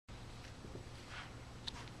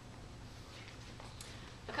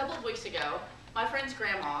weeks ago, my friend's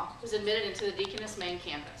grandma was admitted into the Deaconess main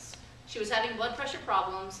campus. She was having blood pressure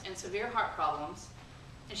problems and severe heart problems,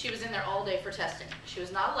 and she was in there all day for testing. She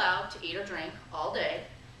was not allowed to eat or drink all day,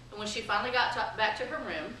 and when she finally got back to her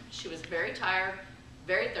room, she was very tired,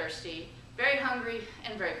 very thirsty, very hungry,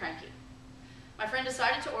 and very cranky. My friend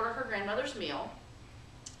decided to order her grandmother's meal,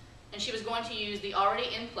 and she was going to use the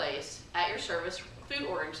already in place at your service food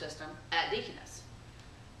ordering system at Deaconess.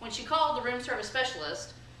 When she called the room service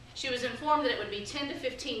specialist, she was informed that it would be 10 to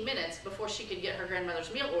 15 minutes before she could get her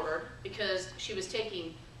grandmother's meal ordered because she was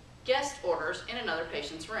taking guest orders in another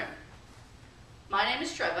patient's room. My name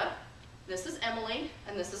is Treva, this is Emily,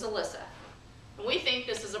 and this is Alyssa. And we think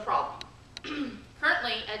this is a problem.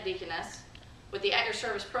 Currently at Deaconess, with the At Your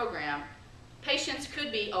Service program, patients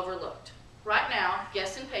could be overlooked. Right now,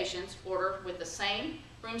 guests and patients order with the same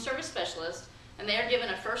room service specialist, and they are given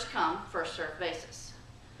a first-come, first-served basis.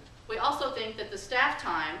 We also think that the staff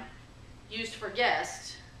time used for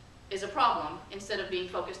guests is a problem instead of being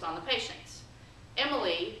focused on the patients.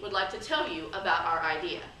 Emily would like to tell you about our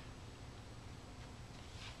idea.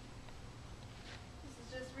 This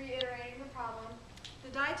is just reiterating the problem.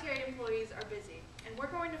 The dietary employees are busy, and we're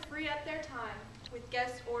going to free up their time with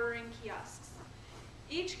guest ordering kiosks.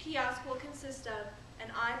 Each kiosk will consist of an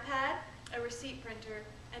iPad, a receipt printer,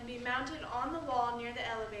 and be mounted on the wall near the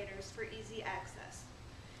elevators for easy access.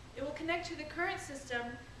 It will connect to the current system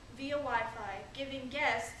via Wi-Fi, giving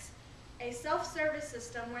guests a self-service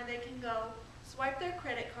system where they can go, swipe their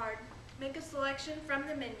credit card, make a selection from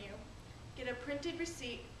the menu, get a printed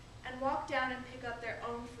receipt, and walk down and pick up their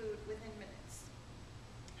own food within minutes.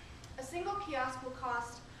 A single kiosk will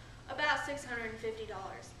cost about $650.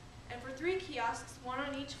 And for 3 kiosks, one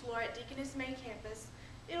on each floor at Deaconess main campus,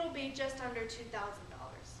 it will be just under $2,000.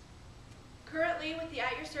 Currently, with the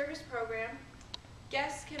At Your Service program,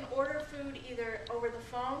 guests can order food either over the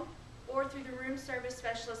phone or through the room service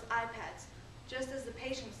specialist iPads, just as the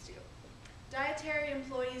patients do. Dietary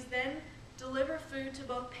employees then deliver food to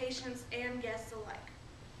both patients and guests alike.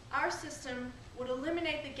 Our system would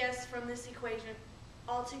eliminate the guests from this equation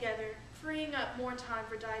altogether, freeing up more time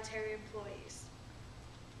for dietary employees.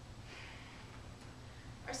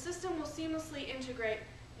 Our system will seamlessly integrate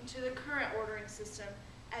into the current ordering system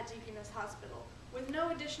at Deaconess Hospital, with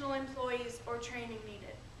no additional employees or training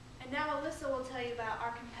needed. And now Alyssa will tell you about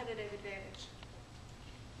our competitive advantage.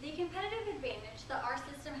 The competitive advantage that our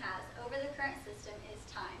system has over the current system is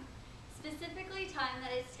time, specifically time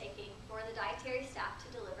that it's taking for the dietary staff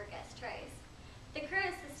to deliver guest trays. The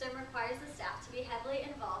current system requires the staff to be heavily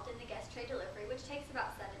involved in the guest tray delivery, which takes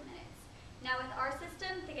about 7 minutes. Now with our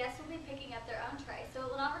system, the guests will be picking up their own tray, so it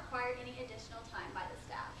will not require any additional time by the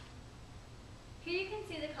staff. Here you can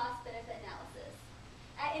see the cost-benefit analysis.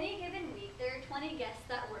 At any given week, there are 20 guests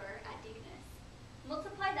that order at Deaconess.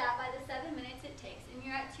 Multiply that by the 7 minutes it takes, and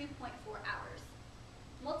you're at 2.4 hours.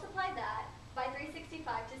 Multiply that by 365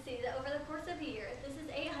 to see that over the course of a year, this is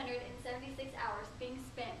 876 hours being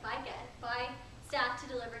spent by staff to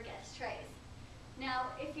deliver guest trays.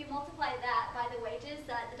 Now, if you multiply that by the wages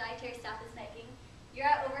that the dietary staff is making, you're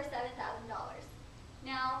at over $7,000.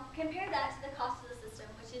 Now, compare that to the cost of the system,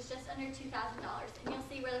 which is just under $2,000, and you'll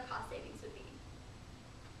see where the cost savings would be.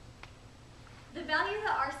 The value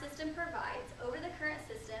that our system provides over the current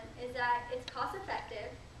system is that it's cost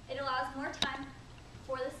effective, it allows more time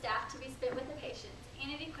for the staff to be spent with the patients,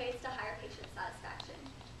 and it equates to higher patient satisfaction.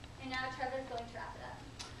 And now Trevor's going to wrap it up.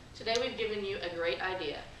 Today we've given you a great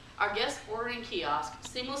idea. Our guest ordering kiosk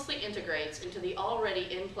seamlessly integrates into the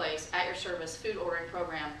already in place At Your Service food ordering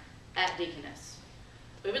program at Deaconess.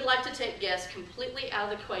 We would like to take guests completely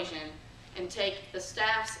out of the equation and take the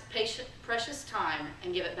staff's precious time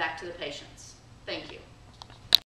and give it back to the patients. Thank you.